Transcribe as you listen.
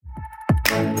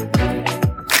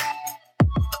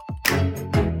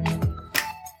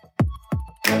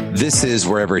This is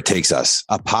Wherever It Takes Us,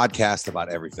 a podcast about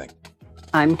everything.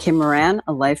 I'm Kim Moran,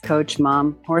 a life coach,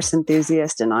 mom, horse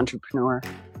enthusiast, and entrepreneur.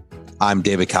 I'm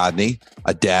David Codney,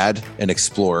 a dad, an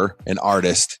explorer, an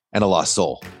artist, and a lost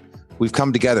soul. We've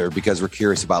come together because we're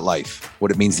curious about life,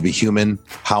 what it means to be human,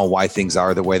 how and why things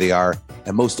are the way they are,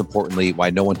 and most importantly, why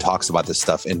no one talks about this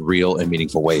stuff in real and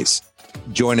meaningful ways.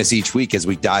 Join us each week as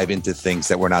we dive into things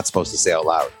that we're not supposed to say out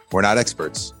loud. We're not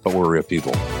experts, but we're real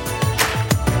people.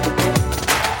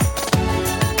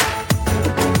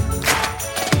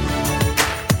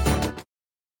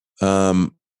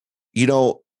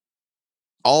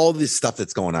 All this stuff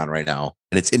that's going on right now,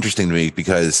 and it's interesting to me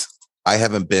because I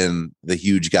haven't been the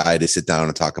huge guy to sit down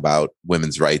and talk about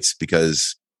women's rights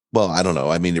because, well, I don't know.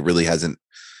 I mean, it really hasn't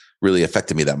really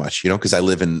affected me that much, because I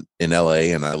live in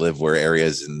LA and I live where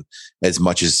areas, and as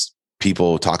much as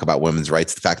people talk about women's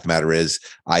rights, the fact of the matter is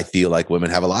I feel like women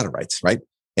have a lot of rights, right?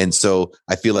 And so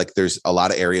I feel like there's a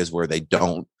lot of areas where they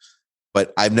don't.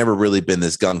 But I've never really been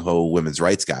this gung-ho women's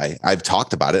rights guy. I've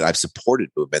talked about it. I've supported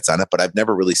movements on it, but I've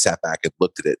never really sat back and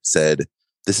looked at it and said,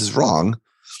 this is wrong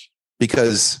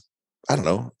because, I don't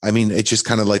know. I mean, it's just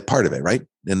kind of like part of it, right?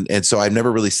 And so I've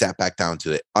never really sat back down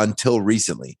to it until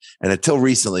recently. And until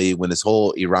recently, when this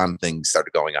whole Iran thing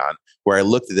started going on, where I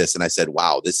looked at this and I said,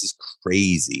 wow, this is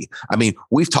crazy. I mean,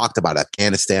 we've talked about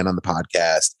Afghanistan on the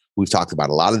podcast. We've talked about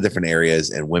a lot of different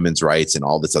areas and women's rights and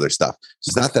all this other stuff. So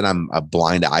it's not that I'm a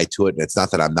blind eye to it. And it's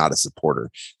not that I'm not a supporter.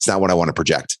 It's not what I want to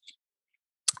project.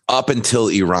 Up until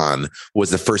Iran was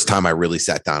the first time I really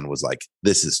sat down and was like,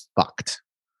 this is fucked.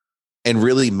 And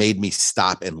really made me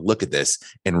stop and look at this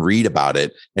and read about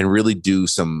it and really do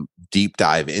some deep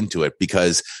dive into it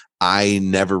because I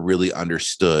never really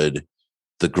understood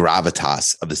the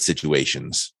gravitas of the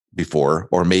situations before,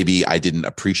 or maybe I didn't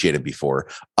appreciate it before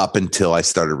up until I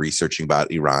started researching about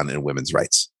Iran and women's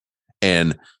rights.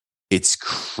 And it's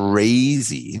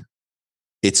crazy.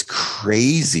 It's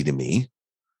crazy to me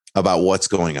about what's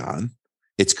going on.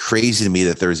 It's crazy to me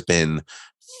that there's been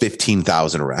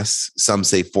 15,000 arrests. Some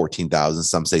say 14,000,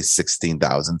 some say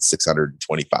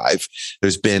 16,625.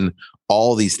 There's been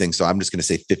all these things. So I'm just going to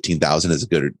say 15,000 is a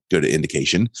good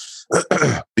indication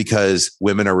because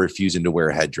women are refusing to wear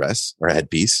a headdress or a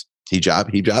headpiece.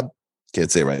 Hijab.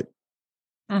 Can't say it right.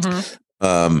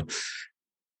 Mm-hmm.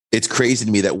 It's crazy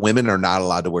to me that women are not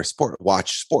allowed to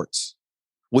watch sports,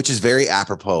 which is very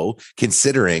apropos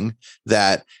considering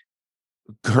that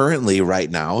currently right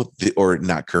now, or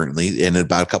not currently, in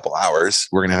about a couple hours,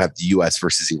 we're going to have the US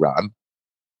versus Iran,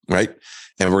 right?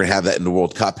 And we're going to have that in the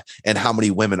World Cup. And how many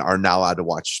women are not allowed to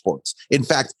watch sports? In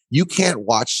fact, you can't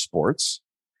watch sports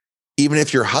even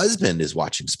if your husband is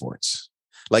watching sports.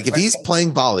 Like if he's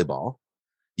playing volleyball,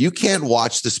 you can't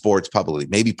watch the sports publicly.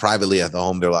 Maybe privately at the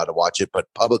home, they're allowed to watch it, but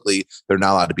publicly, they're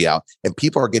not allowed to be out. And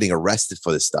people are getting arrested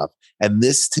for this stuff. And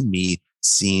this to me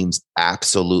seems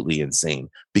absolutely insane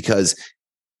because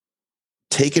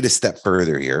take it a step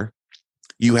further here.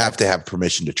 You have to have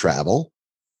permission to travel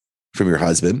from your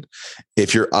husband.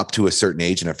 If you're up to a certain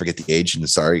age, and I forget the age, and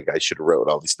sorry, I should have wrote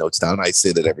all these notes down. I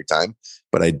say that every time,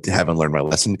 but I haven't learned my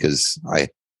lesson because I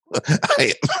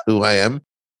am who I am.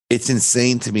 It's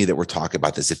insane to me that we're talking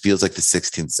about this. It feels like the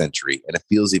 16th century, and it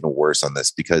feels even worse on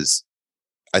this because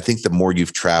I think the more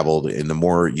you've traveled and the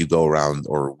more you go around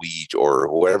or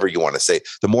whatever you want to say,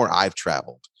 the more I've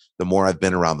traveled, the more I've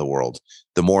been around the world,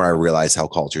 the more I realize how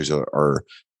cultures are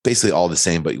basically all the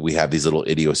same, but we have these little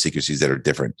idiosyncrasies that are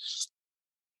different.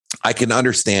 I can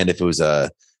understand if it was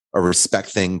a respect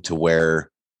thing to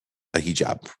wear a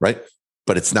hijab, right?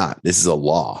 But it's not. This is a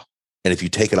law. And if you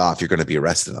take it off, you're going to be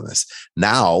arrested on this.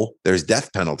 Now there's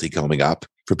death penalty coming up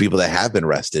for people that have been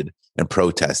arrested and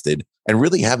protested and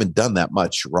really haven't done that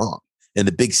much wrong in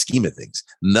the big scheme of things.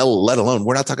 No, let alone,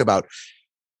 we're not talking about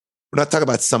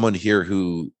someone here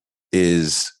who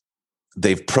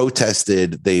they've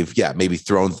protested, they've maybe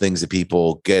thrown things at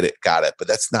people, got it, but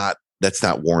that's not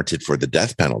warranted for the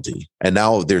death penalty. And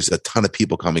now there's a ton of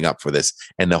people coming up for this,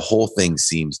 and the whole thing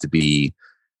seems to be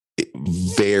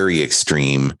very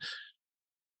extreme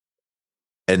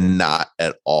and not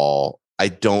at all. I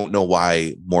don't know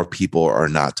why more people are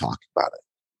not talking about it.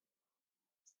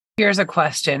 Here's a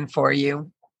question for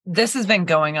you. This has been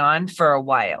going on for a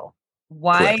while.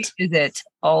 Why Correct. is it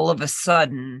all of a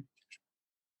sudden?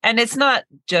 And it's not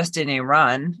just in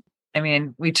Iran. I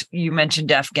mean, you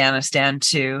mentioned Afghanistan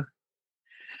too.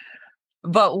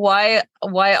 But why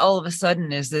all of a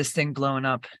sudden is this thing blowing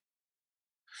up?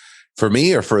 For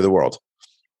me or for the world?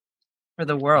 For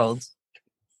the world.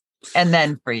 And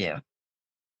then for you.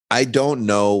 I don't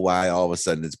know why all of a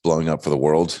sudden it's blowing up for the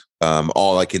world.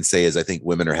 All I can say is I think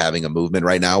women are having a movement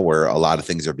right now where a lot of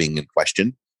things are being in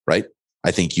question, right?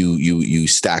 I think you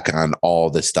stack on all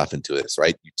this stuff into this,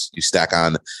 right? You stack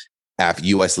on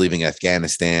U.S. leaving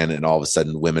Afghanistan, and all of a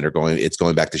sudden it's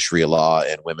going back to Sharia law,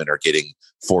 and women are getting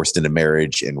forced into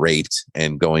marriage and raped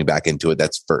and going back into it.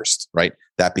 That's first, right?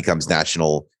 That becomes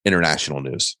international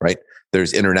news, right?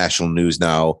 There's international news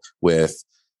now with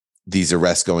these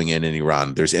arrests going in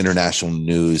Iran. There's international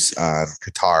news on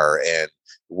Qatar and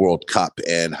World Cup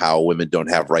and how women don't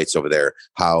have rights over there.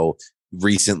 How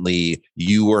recently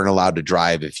you weren't allowed to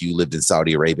drive if you lived in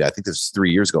Saudi Arabia. I think this was 4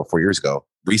 years ago,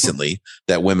 recently,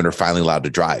 that women are finally allowed to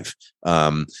drive.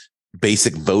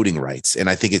 Basic voting rights. And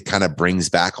I think it kind of brings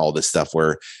back all this stuff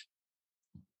where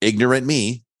ignorant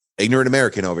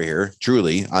American over here,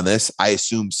 truly on this, I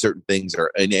assume certain things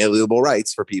are inalienable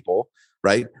rights for people,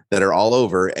 right? That are all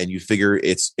over, and you figure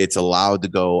it's allowed to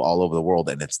go all over the world,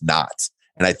 and it's not.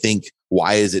 And I think,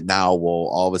 why is it now? Well,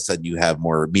 all of a sudden you have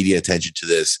more media attention to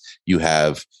this. You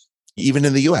have, even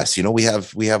in the US, we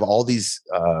have all these,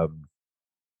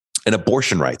 and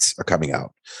abortion rights are coming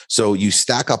out. So you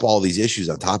stack up all these issues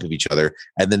on top of each other,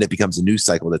 and then it becomes a news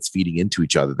cycle that's feeding into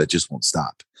each other that just won't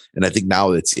stop. And I think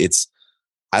now it's,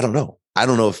 I don't know. I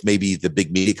don't know if maybe the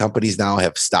big media companies now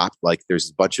have stopped. Like, there's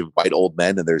a bunch of white old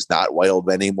men and there's not white old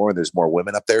men anymore. And there's more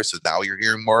women up there. So now you're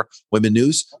hearing more women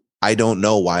news. I don't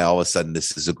know why all of a sudden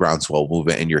this is a groundswell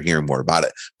movement and you're hearing more about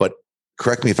it. But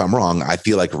correct me if I'm wrong. I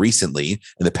feel like recently,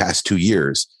 in the past 2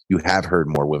 years, you have heard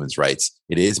more women's rights.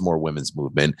 It is more women's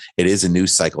movement. It is a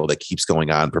news cycle that keeps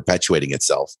going on, perpetuating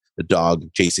itself. The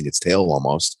dog chasing its tail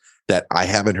almost, that I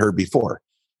haven't heard before.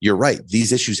 You're right.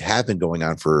 These issues have been going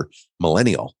on for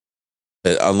millennial.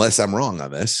 Unless I'm wrong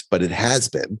on this, but it has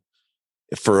been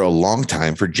for a long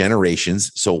time, for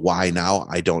generations. So why now?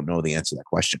 I don't know the answer to that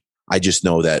question. I just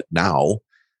know that now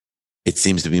it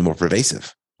seems to be more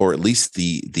pervasive, or at least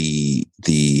the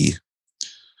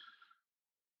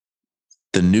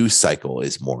news cycle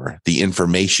is more, the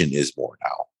information is more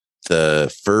now.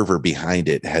 The fervor behind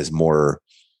it has more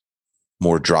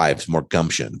drive, more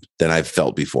gumption than I've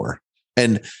felt before.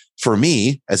 And for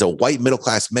me, as a white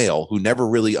middle-class male who never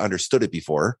really understood it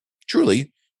before,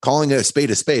 truly calling a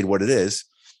spade what it is,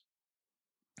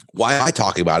 why am I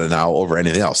talking about it now over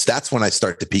anything else? That's when I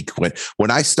start to peak.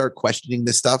 When I start questioning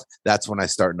this stuff, that's when I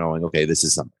start knowing, okay, this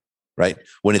is something, right?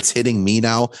 When it's hitting me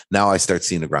now I start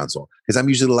seeing the groundswell, because I'm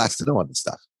usually the last to know on this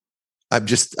stuff. I'm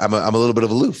a little bit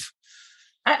of aloof.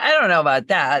 I don't know about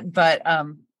that,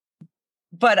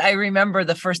 but I remember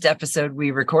the first episode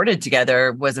we recorded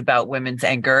together was about women's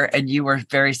anger, and you were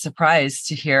very surprised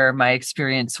to hear my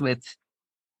experience with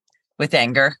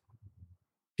anger.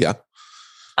 Yeah.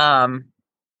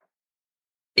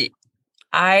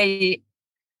 I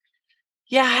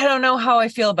don't know how I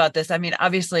feel about this. I mean,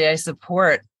 obviously I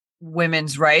support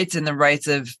women's rights and the rights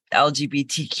of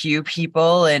LGBTQ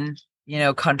people and,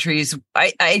 countries.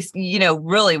 I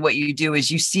really what you do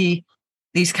is you see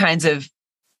these kinds of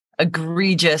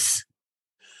egregious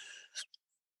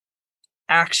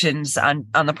actions on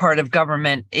the part of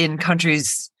government in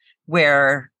countries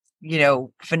where,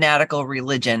 fanatical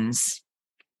religions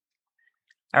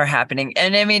are happening.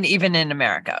 And I mean, even in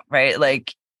America, right?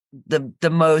 Like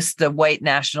the white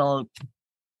national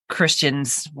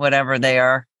Christians, whatever they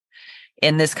are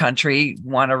in this country,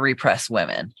 want to repress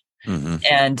women. Mm-hmm.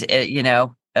 And,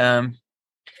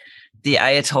 the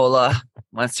Ayatollah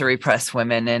wants to repress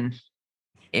women in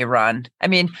Iran. I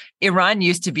mean, Iran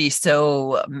used to be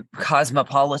so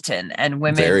cosmopolitan, and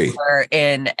women were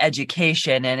in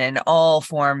education and in all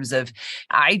forms of,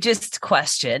 I just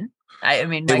question. I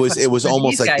mean, it was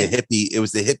almost like the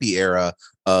hippie era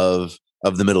of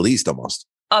the Middle East, almost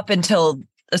up until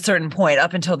a certain point,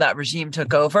 up until that regime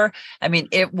took over. I mean,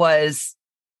 it was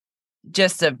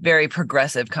just a very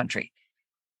progressive country.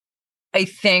 I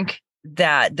think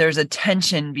that there's a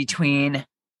tension between,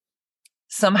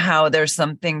 somehow there's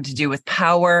something to do with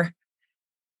power,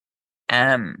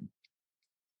 and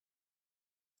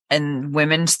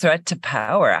women's threat to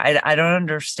power. I don't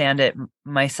understand it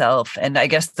myself. And I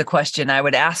guess the question I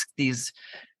would ask these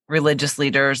religious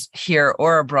leaders here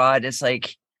or abroad is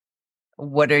like,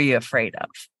 what are you afraid of?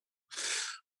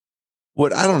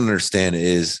 What I don't understand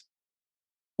is,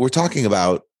 we're talking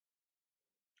about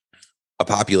a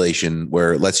population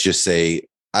where, let's just say,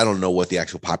 I don't know what the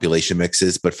actual population mix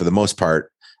is, but for the most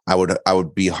part, I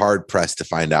would be hard pressed to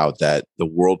find out that the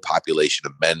world population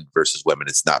of men versus women,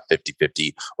 it's not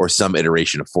 50-50 or some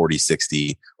iteration of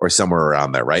 40-60 or somewhere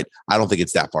around there, right? I don't think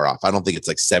it's that far off. I don't think it's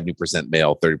like 70%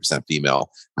 male, 30%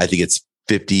 female. I think it's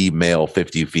 50 male,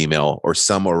 50 female, or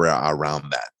somewhere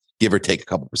around that. give or take a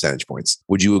couple percentage points.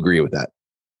 Would you agree with that?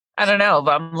 I don't know,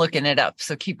 but I'm looking it up.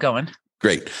 So keep going.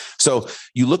 Great. So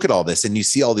you look at all this and you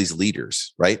see all these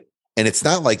leaders, right? And it's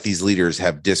not like these leaders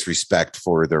have disrespect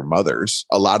for their mothers.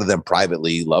 A lot of them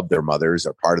privately love their mothers,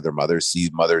 are part of their mothers, see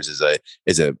mothers as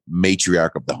a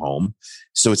matriarch of the home.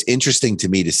 So it's interesting to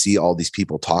me to see all these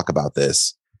people talk about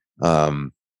this.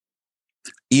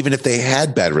 Even if they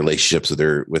had bad relationships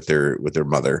with their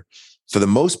mother, for the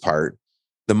most part,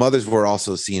 the mothers were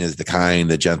also seen as the kind,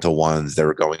 the gentle ones that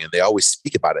were going, and they always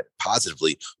speak about it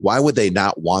positively. Why would they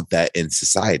not want that in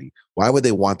society? Why would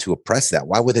they want to oppress that?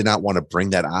 Why would they not want to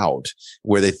bring that out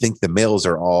where they think the males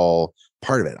are all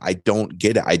part of it? I don't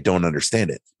get it. I don't understand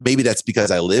it. Maybe that's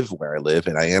because I live where I live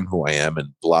and I am who I am and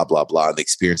blah, blah, blah, and the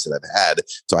experience that I've had.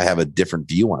 So I have a different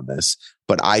view on this,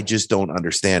 but I just don't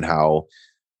understand how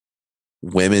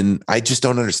I just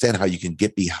don't understand how you can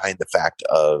get behind the fact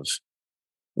of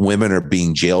women are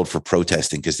being jailed for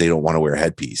protesting because they don't want to wear a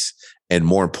headpiece. And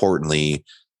more importantly,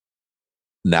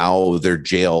 now they're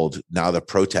jailed. Now the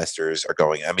protesters are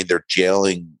going, I mean, they're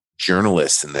jailing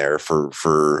journalists in there for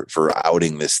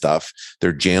outing this stuff.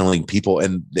 They're jailing people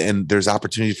and there's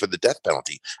opportunity for the death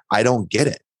penalty. I don't get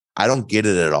it. I don't get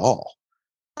it at all.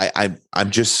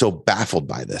 I'm just so baffled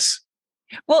by this.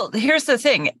 Well, here's the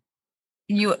thing.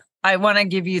 I want to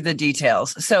give you the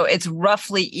details. So it's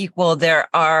roughly equal. There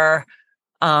are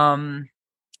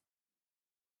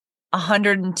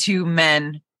 102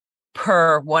 men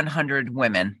per 100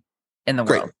 women in the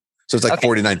world. So it's like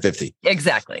 49-50.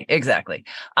 Exactly.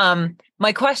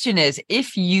 My question is,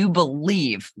 if you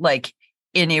believe, like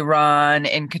in Iran,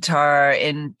 in Qatar,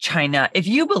 in China, if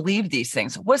you believe these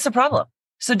things, what's the problem?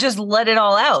 So just let it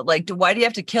all out. Like, why do you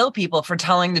have to kill people for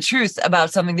telling the truth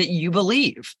about something that you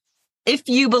believe? If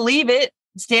you believe it,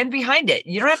 stand behind it.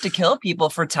 You don't have to kill people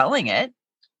for telling it.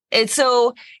 It's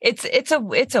a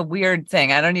weird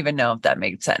thing. I don't even know if that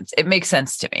makes sense. It makes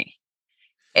sense to me.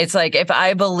 It's like, if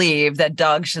I believe that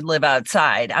dogs should live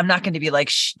outside, I'm not going to be like,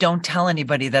 shh, don't tell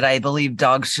anybody that I believe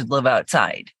dogs should live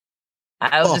outside.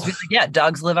 I'll just be like, yeah,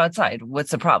 dogs live outside.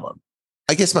 What's the problem?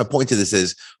 I guess my point to this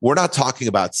is we're not talking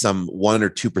about some 1 or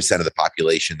 2% of the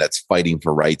population that's fighting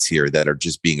for rights here that are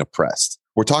just being oppressed.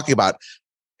 We're talking about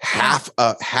half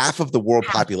of the world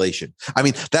population. I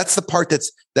mean, that's the part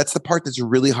that's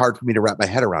really hard for me to wrap my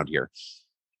head around here.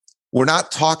 We're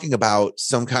not talking about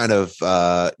some kind of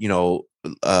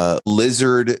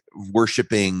lizard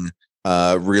worshiping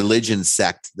religion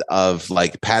sect of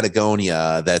like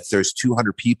Patagonia there's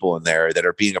 200 people in there that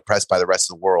are being oppressed by the rest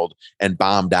of the world and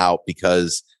bombed out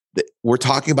because we're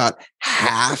talking about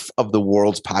half of the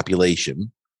world's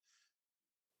population.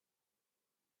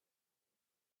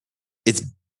 It's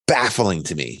baffling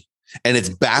to me. And it's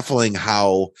baffling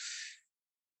how,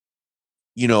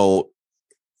 I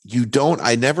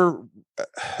never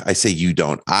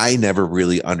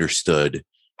really understood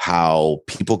how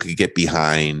people could get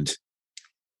behind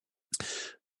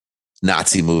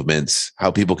Nazi movements,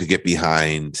 how people could get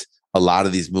behind a lot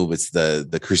of these movements,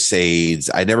 the Crusades.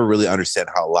 I never really understand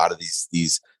how a lot of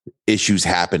these issues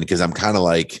happen because I'm kind of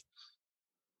like,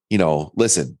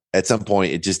 listen, at some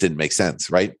point it just didn't make sense,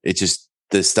 right?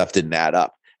 This stuff didn't add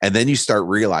up. And then you start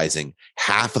realizing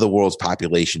half of the world's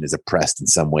population is oppressed in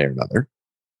some way or another.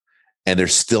 And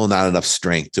there's still not enough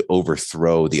strength to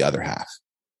overthrow the other half.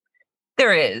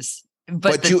 There is.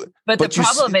 But the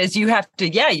problem is you have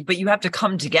to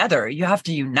come together. You have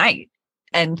to unite.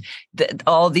 And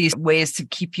all these ways to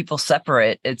keep people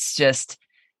separate, it's just,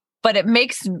 but it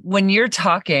makes, when you're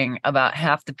talking about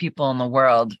half the people in the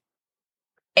world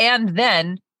and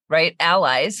then, right,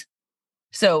 allies.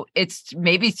 So it's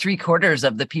maybe 3/4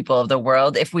 of the people of the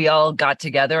world. If we all got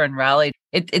together and rallied,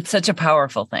 it's such a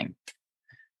powerful thing.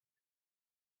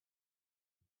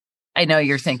 I know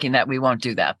you're thinking that we won't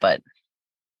do that, but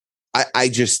I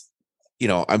just,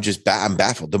 I'm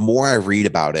baffled. The more I read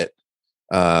about it,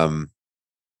 the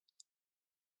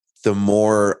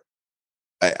more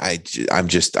I'm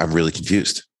really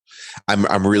confused.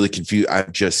 I'm really confused.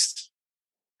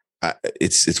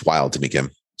 It's wild to me,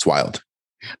 Kim. It's wild.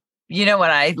 You know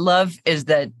what I love is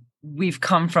that we've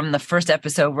come from the first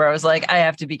episode where I was like, I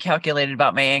have to be calculated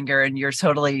about my anger, and you're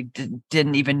totally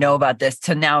didn't even know about this,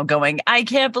 to now going, I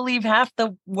can't believe half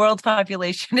the world's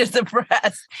population is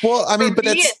oppressed. Well, I mean, but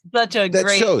that's such a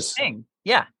great thing.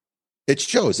 Yeah. It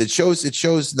shows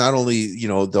not only,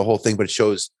 the whole thing, but it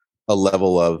shows a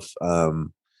level of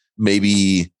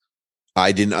maybe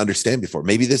I didn't understand before.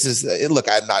 Maybe this is, look,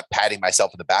 I'm not patting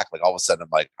myself in the back. Like all of a sudden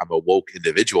I'm a woke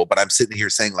individual, but I'm sitting here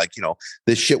saying like,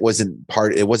 this shit it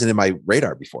wasn't in my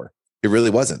radar before. It really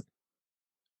wasn't,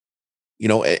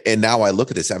 and now I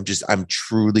look at this, I'm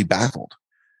truly baffled.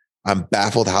 I'm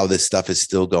baffled how this stuff is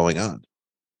still going on.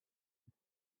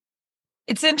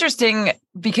 It's interesting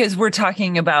because we're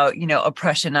talking about,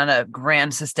 oppression on a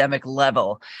grand systemic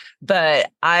level,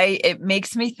 but it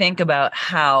makes me think about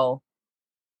how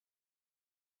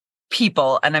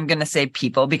people, and I'm going to say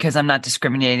people because I'm not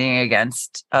discriminating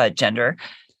against gender,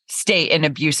 stay in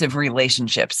abusive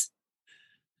relationships.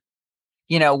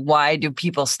 Why do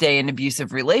people stay in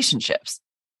abusive relationships?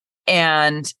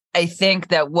 And I think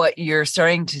that what you're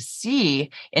starting to see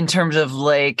in terms of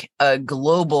like a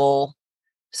global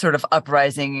sort of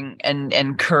uprising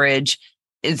and courage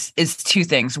is two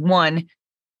things. One,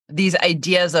 these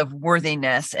ideas of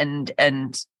worthiness and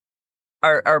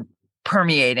are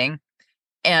permeating.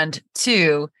 And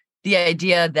two, the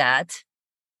idea that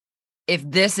if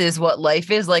this is what life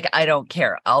is, like, I don't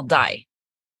care, I'll die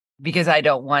because I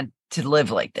don't want to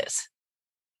live like this.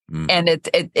 And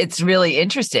it's really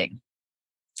interesting.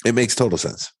 It makes total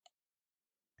sense.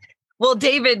 Well,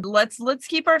 David, let's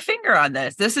keep our finger on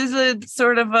this. This is a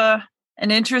sort of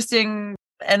an interesting,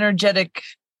 energetic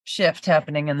shift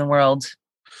happening in the world.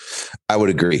 I would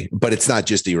agree, but it's not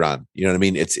just Iran. You know what I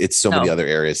mean? It's so many other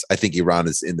areas. I think Iran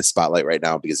is in the spotlight right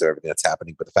now because of everything that's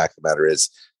happening. But the fact of the matter is,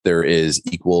 there is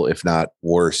equal, if not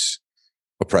worse,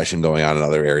 oppression going on in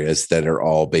other areas that are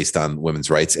all based on women's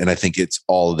rights. And I think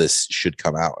all of this should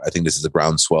come out. I think this is a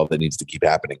groundswell that needs to keep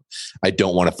happening. I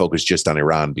don't want to focus just on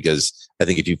Iran because I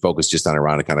think if you focus just on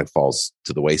Iran, it kind of falls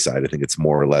to the wayside. I think it's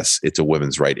more or less, it's a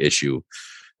women's right issue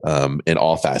in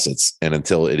all facets. And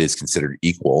until it is considered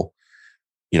equal,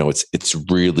 it's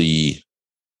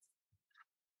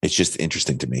just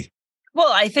interesting to me.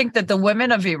 Well, I think that the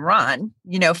women of Iran,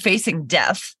 facing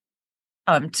death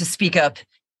to speak up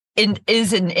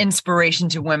is an inspiration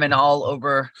to women all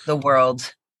over the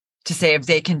world to say, if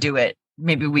they can do it,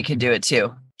 maybe we can do it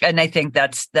too. And I think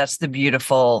that's the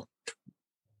beautiful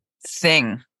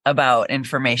thing about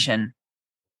information.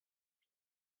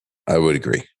 I would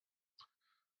agree.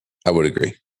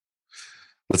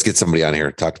 Let's get somebody on here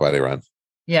to talk about Iran.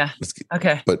 Yeah.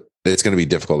 Okay. But it's going to be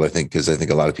difficult, I think, because I think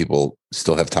a lot of people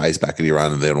still have ties back in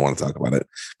Iran and they don't want to talk about it.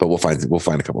 But we'll find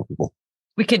a couple of people.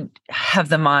 We could have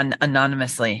them on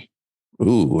anonymously.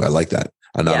 Ooh, I like that.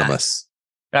 Anonymous.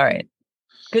 Yeah. All right.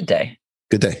 Good day.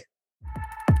 Good day.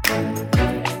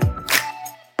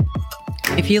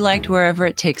 If you liked Wherever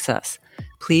It Takes Us,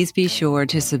 please be sure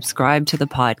to subscribe to the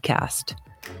podcast.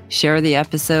 Share the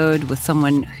episode with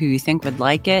someone who you think would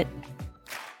like it.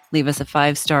 Leave us a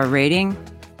 5-star rating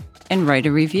and write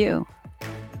a review.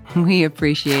 We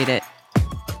appreciate it.